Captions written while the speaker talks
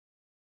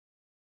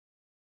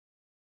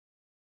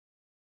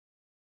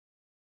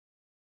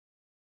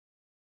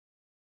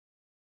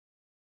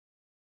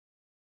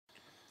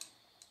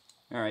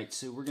Alright,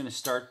 so we're going to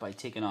start by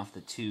taking off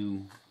the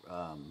two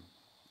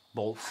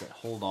bolts that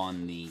hold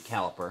on the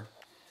caliper.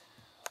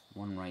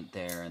 One right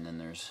there, and then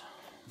there's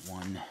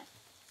one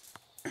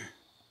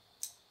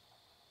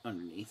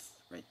underneath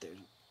right there.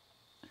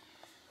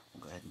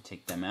 We'll go ahead and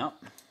take them out.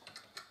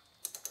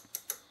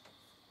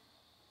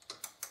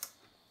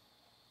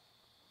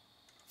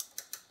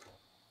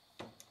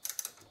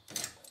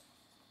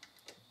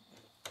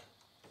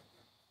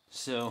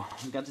 So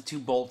we've got the two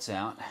bolts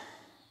out.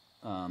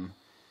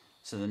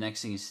 So the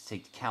next thing is to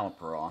take the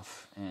caliper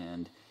off,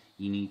 and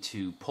you need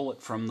to pull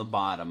it from the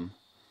bottom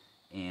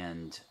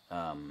and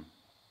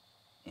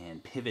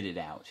pivot it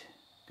out.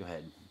 Go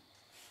ahead.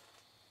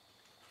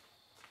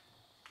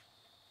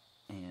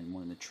 And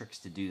one of the tricks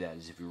to do that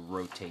is if you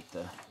rotate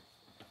the.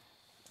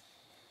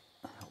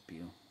 I'll help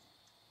you.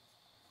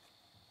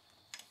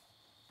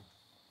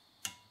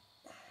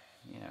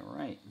 Yeah,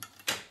 right.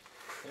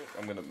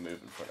 I'm gonna move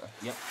in front of.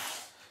 Yep.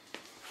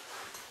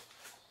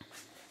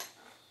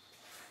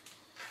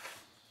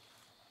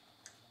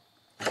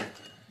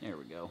 There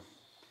we go.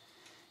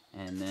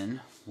 And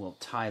then we'll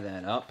tie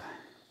that up.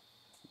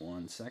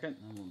 1 second.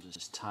 And we'll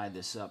just tie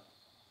this up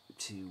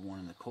to one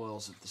of the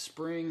coils of the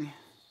spring.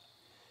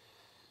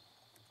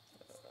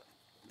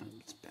 Oh,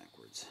 it's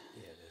backwards.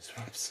 Yeah, it is.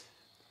 Oops.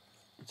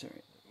 It's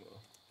alright.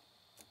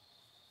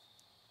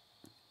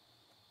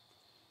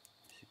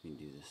 See if we can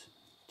do this.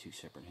 Two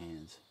separate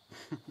hands.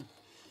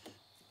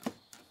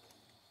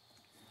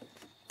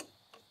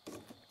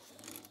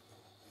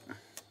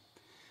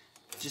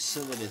 Just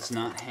so that it's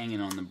not hanging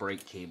on the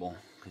brake cable,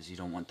 because you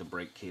don't want the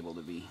brake cable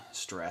to be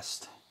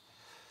stressed.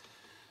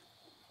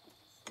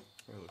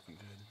 We're looking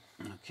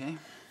good. Okay.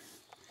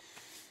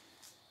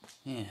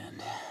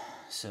 And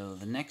so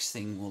the next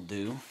thing we'll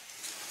do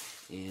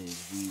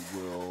is we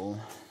will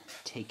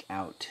take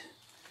out,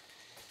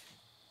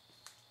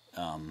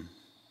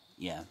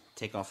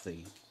 take off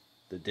the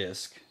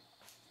disc.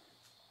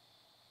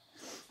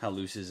 How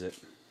loose is it?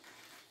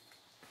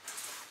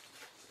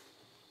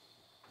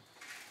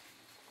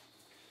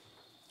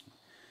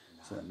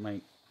 So that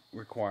might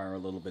require a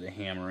little bit of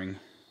hammering.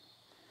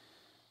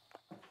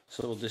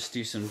 So we'll just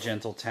do some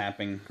gentle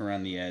tapping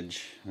around the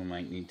edge. We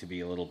might need to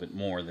be a little bit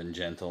more than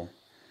gentle.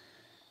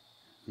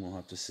 We'll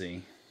have to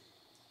see.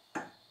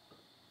 There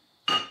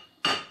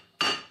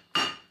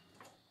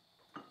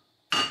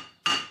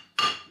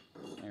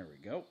we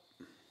go.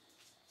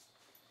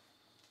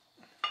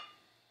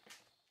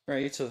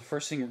 Alright, so the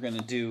first thing we're going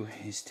to do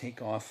is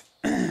take off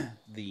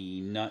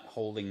the nut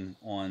holding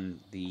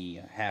on the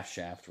half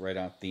shaft right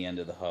off the end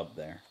of the hub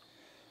there.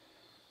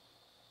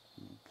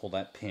 Pull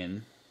that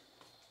pin.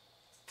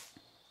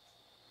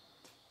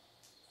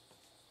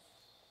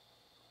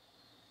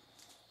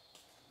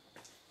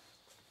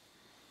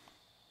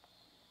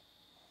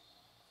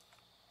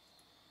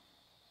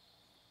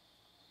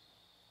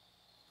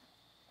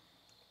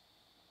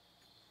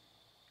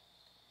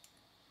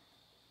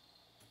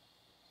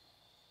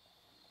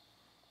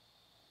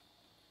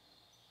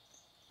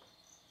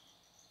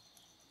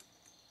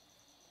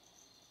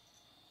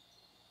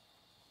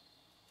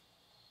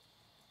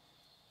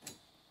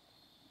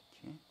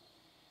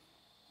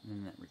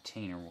 And then that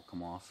retainer will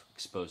come off,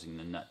 exposing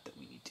the nut that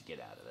we need to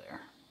get out of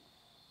there.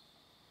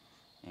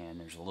 And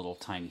there's a little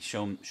tiny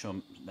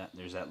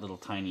there's that little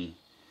tiny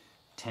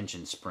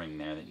tension spring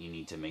there that you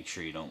need to make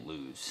sure you don't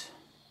lose.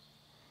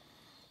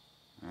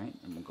 Alright,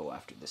 and we'll go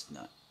after this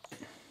nut.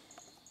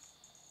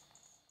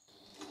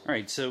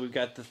 Alright, so we've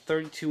got the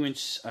 32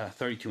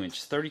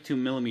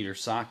 millimeter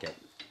socket.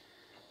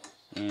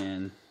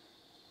 And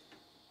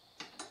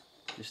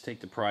just take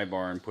the pry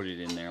bar and put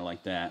it in there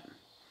like that.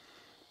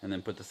 And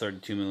then put the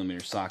 32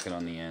 millimeter socket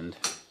on the end,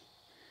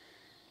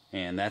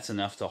 and that's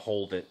enough to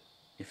hold it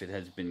if it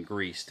has been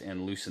greased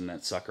and loosen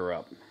that sucker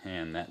up,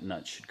 and that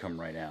nut should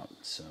come right out.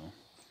 So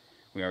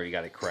we already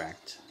got it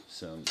cracked,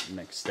 so the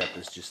next step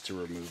is just to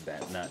remove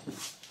that nut.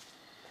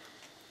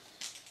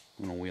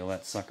 I'm going to wheel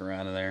that sucker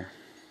out of there,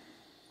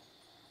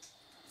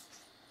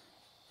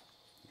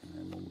 and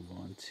then we'll move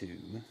on to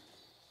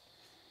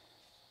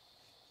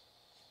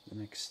the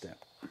next step.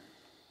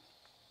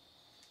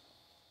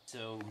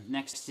 So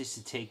next is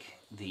to take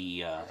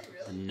the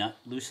nut,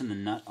 loosen the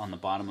nut on the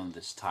bottom of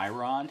this tie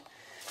rod,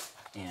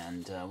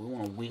 and we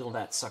want to wheel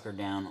that sucker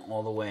down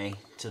all the way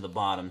to the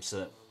bottom so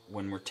that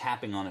when we're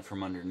tapping on it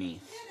from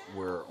underneath,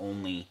 we're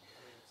only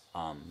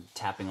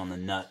tapping on the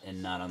nut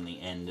and not on the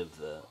end of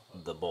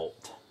the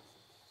bolt.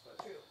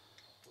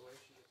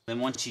 Then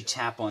once you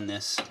tap on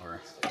this,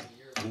 or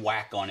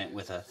whack on it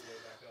with a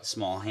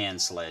small hand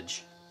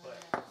sledge,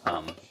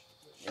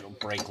 it'll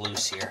break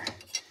loose here.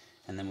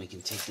 And then we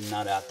can take the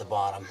nut out the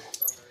bottom.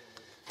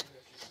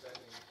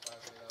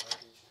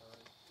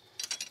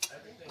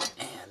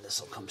 And this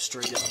will come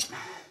straight up.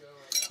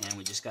 And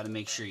we just got to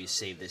make sure you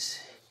save this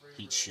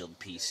heat shield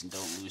piece and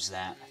don't lose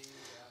that.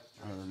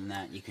 Other than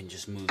that, you can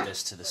just move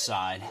this to the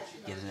side,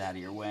 get it out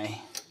of your way.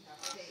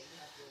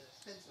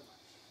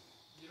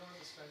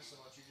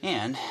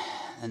 And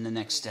then the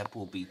next step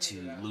will be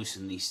to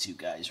loosen these two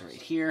guys right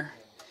here.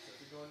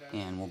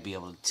 And we'll be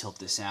able to tilt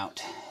this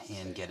out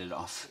and get it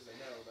off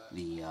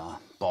the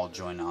ball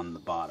joint on the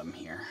bottom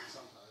here.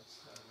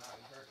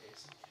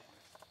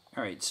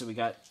 Alright, so we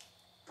got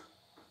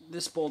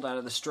this bolt out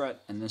of the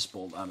strut and this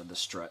bolt out of the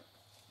strut.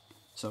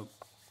 So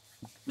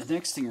the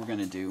next thing we're going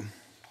to do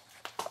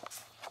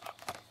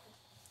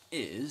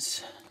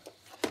is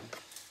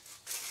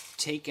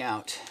take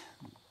out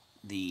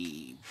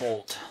the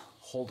bolt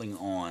holding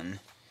on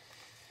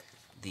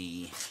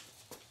the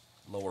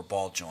lower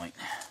ball joint,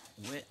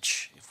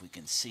 which, if we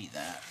can see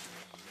that,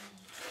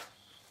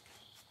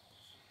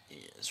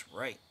 is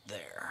right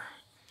there.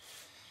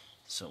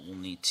 So we'll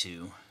need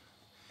to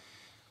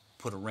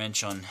put a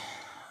wrench on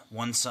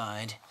one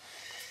side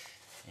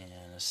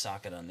and a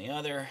socket on the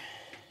other,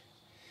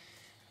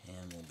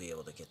 and we'll be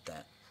able to get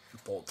that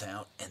bolt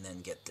out and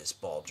then get this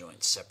ball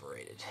joint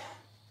separated.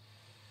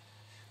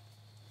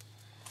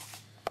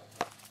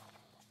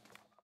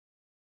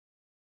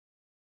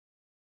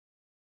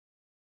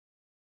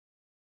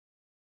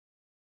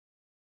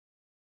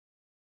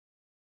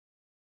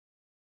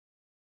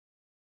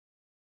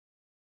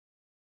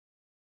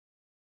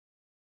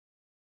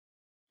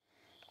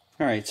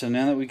 Alright, so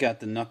now that we got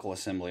the knuckle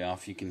assembly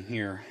off, you can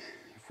hear,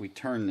 if we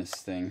turn this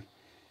thing,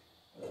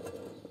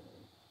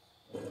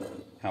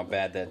 how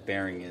bad that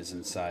bearing is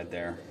inside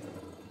there.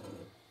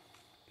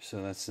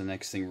 So that's the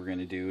next thing we're going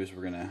to do, is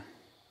we're going to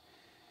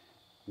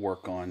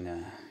work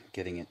on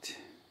getting it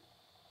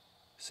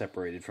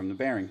separated from the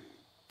bearing.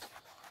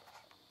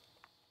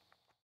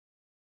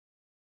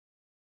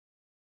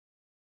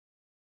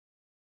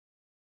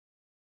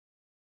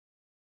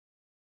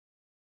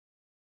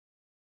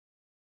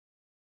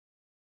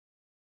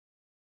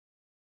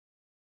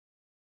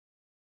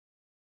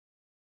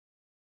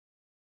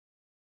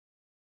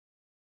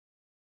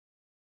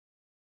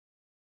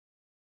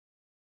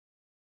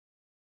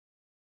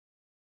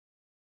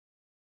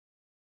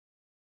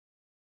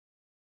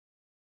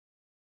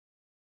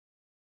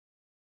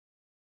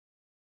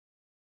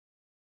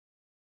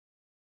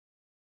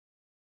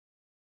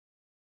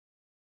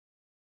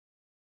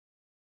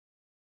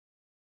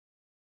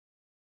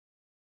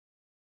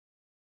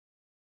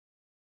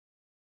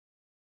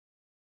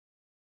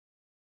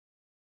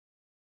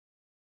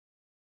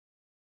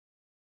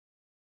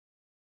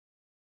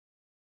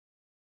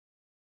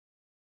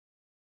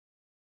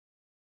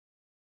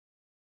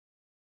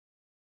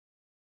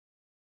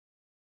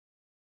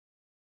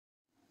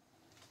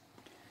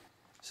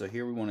 So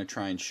here we want to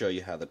try and show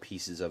you how the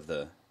pieces of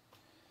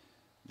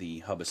the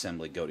hub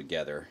assembly go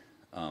together.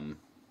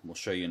 We'll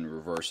show you in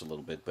reverse a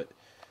little bit, but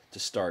to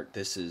start,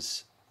 this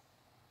is,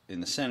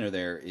 in the center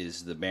there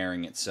is the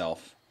bearing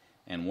itself,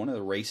 and one of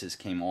the races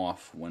came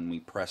off when we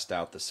pressed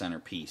out the center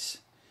piece.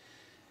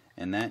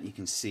 And that you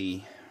can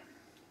see,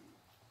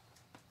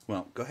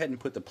 well, go ahead and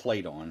put the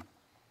plate on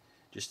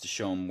just to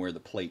show them where the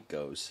plate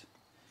goes.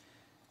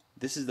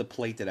 This is the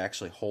plate that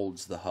actually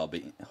holds the hub,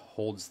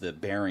 holds the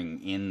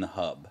bearing in the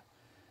hub.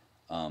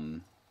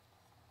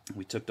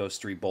 We took those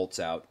 3 bolts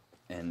out,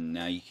 and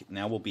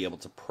now we'll be able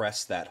to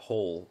press that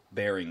whole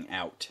bearing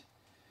out.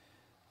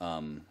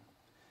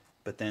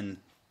 But then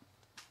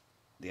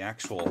the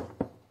actual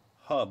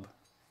hub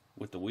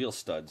with the wheel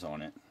studs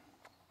on it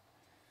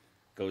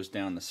goes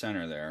down the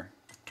center there.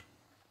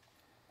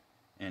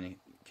 And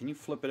can you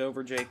flip it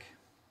over, Jake?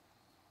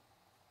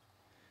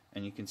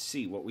 And you can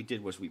see what we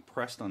did was we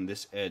pressed on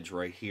this edge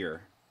right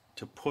here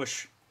to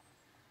push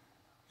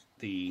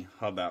the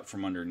hub out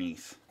from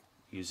underneath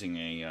using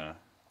a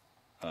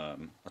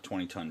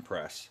 20-ton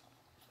press.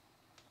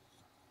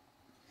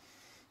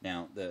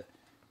 Now,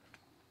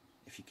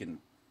 if you can,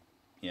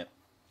 yep.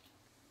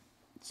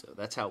 So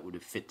that's how it would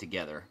have fit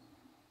together.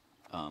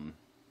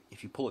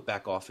 If you pull it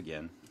back off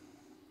again,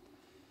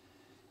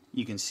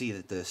 you can see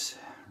that this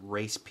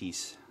race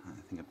piece, I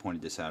think I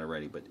pointed this out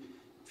already, but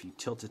if you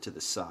tilt it to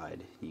the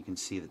side, you can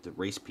see that the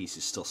race piece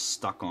is still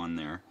stuck on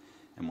there,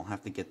 and we'll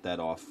have to get that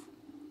off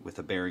with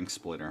a bearing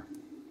splitter.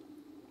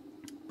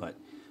 But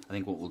I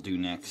think what we'll do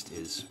next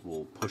is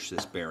we'll push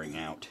this bearing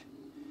out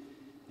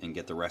and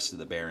get the rest of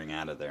the bearing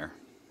out of there.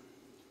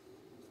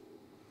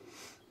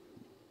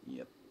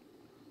 Yep.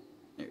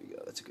 There you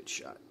go. That's a good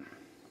shot.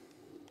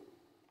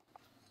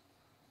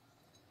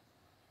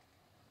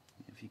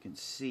 If you can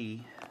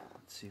see,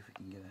 let's see if we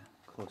can get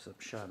a close-up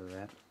shot of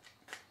that.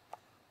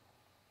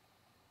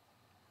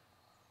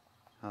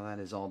 How that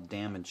is all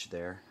damaged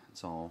there.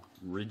 It's all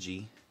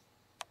ridgy.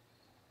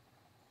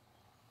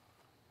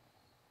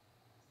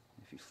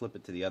 If you flip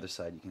it to the other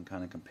side, you can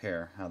kind of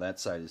compare how that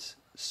side is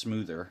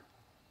smoother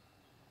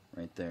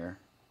right there.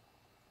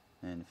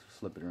 And if you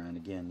flip it around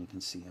again, you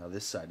can see how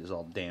this side is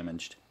all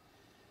damaged.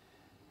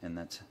 And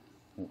that's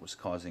what was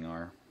causing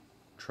our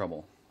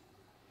trouble.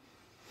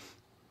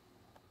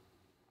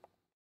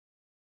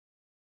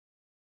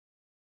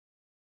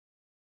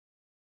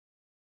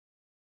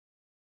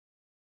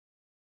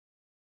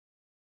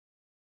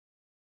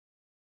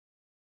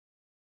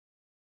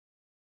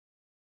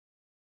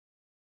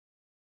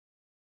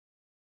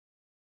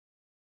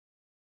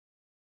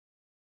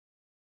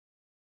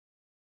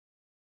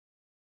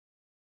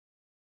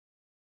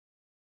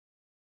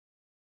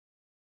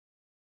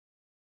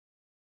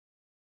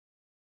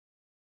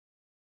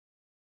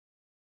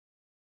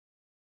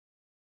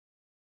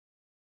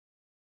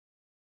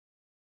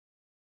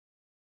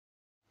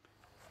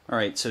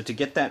 Alright, so to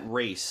get that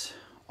race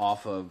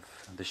off of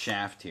the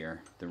shaft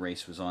here, the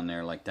race was on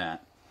there like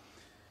that,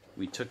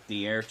 we took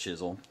the air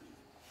chisel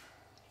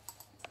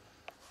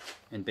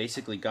and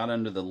basically got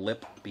under the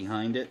lip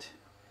behind it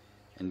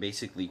and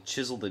basically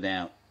chiseled it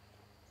out,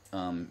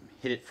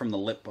 hit it from the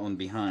lip on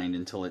behind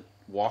until it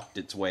walked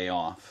its way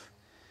off.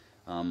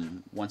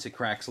 Once it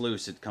cracks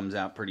loose, it comes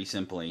out pretty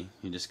simply.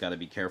 You just got to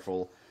be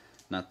careful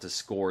not to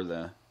score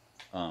the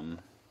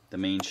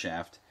main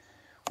shaft,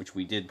 which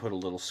we did put a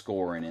little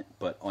score in it,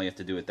 but all you have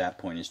to do at that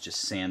point is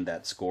just sand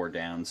that score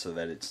down so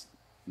that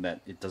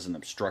it doesn't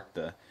obstruct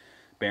the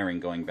bearing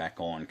going back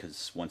on,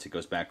 because once it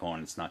goes back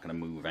on, it's not going to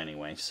move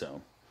anyway.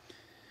 So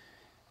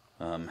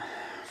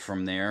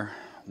from there,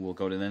 we'll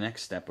go to the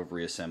next step of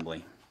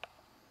reassembly.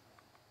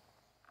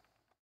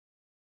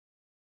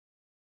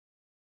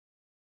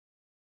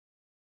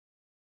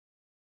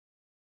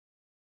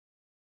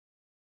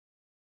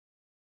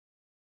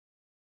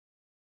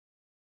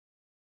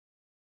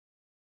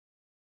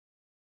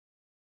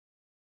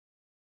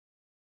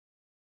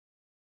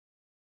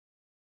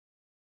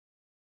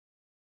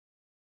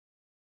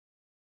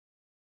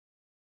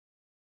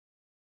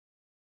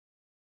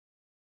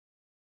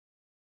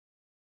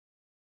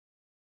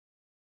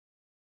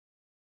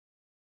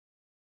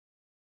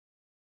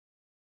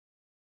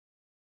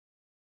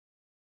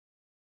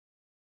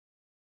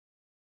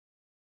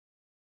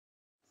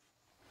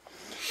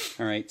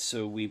 Alright,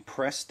 so we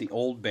pressed the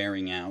old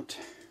bearing out,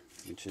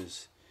 which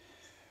is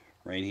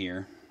right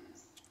here,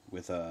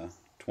 with a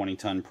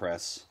 20-ton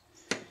press.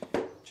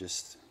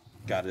 Just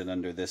got it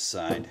under this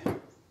side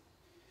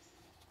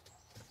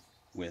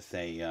with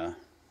a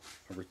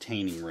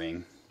retaining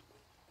ring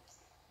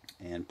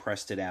and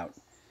pressed it out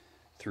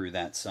through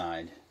that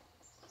side.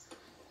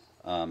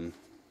 You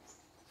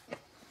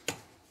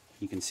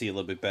can see a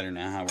little bit better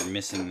now how we're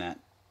missing that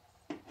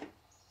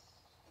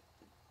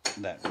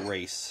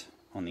race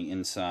on the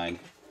inside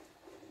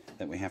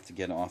that we have to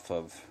get off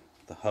of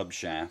the hub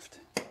shaft.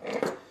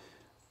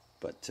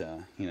 But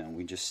you know,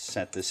 we just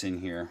set this in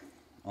here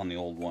on the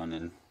old one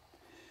and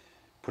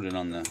put it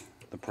on the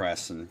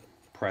press and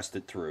pressed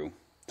it through.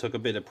 Took a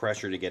bit of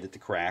pressure to get it to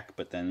crack,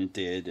 but then it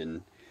did,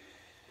 and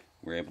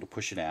we were able to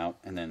push it out,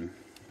 and then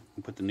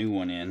we put the new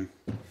one in.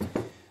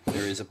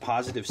 There is a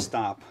positive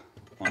stop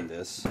on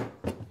this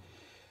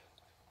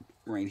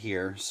right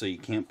here, so you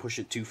can't push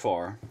it too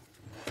far.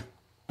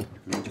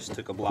 And I just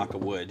took a block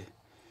of wood,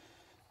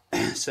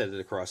 set it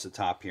across the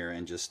top here,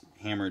 and just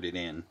hammered it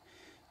in.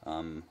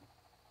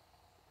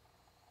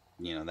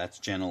 You know, that's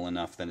gentle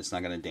enough that it's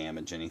not going to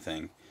damage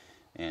anything,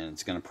 and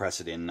it's going to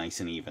press it in nice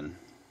and even.